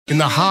In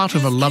the heart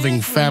of a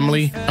loving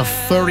family, a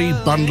furry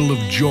bundle of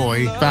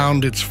joy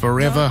found its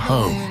forever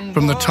home.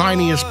 From the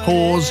tiniest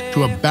paws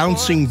to a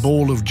bouncing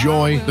ball of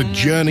joy, the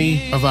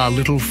journey of our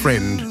little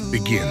friend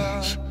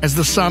begins. As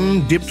the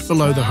sun dipped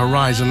below the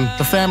horizon,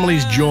 the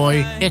family's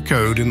joy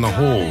echoed in the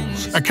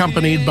halls,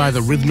 accompanied by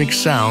the rhythmic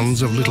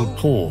sounds of little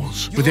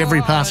paws. With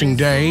every passing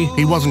day,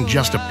 he wasn't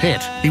just a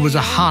pet, he was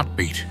a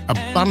heartbeat, a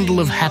bundle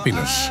of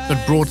happiness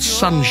that brought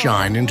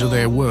sunshine into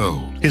their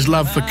world. His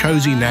love for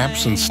cozy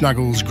naps and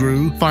snuggles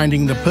grew,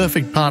 finding the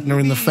perfect partner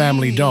in the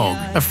family dog,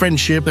 a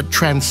friendship that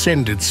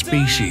transcended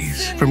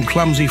species. From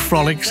clumsy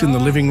frolics in the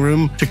living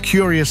room to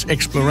curious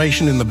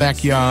exploration in the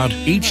backyard,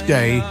 each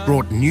day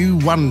brought new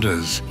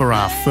wonders for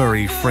our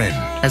furry friend.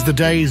 As the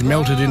days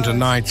melted into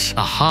nights,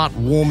 a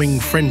heart-warming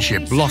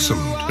friendship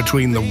blossomed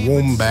between the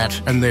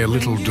Wombat and their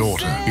little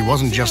daughter. He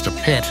wasn't just a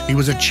pet, he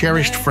was a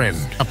cherished friend,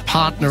 a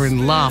partner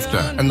in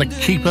laughter, and the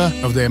keeper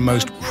of their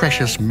most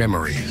precious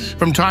memories.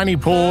 From tiny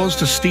paws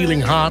to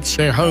stealing hearts,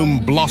 their home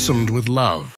blossomed with love.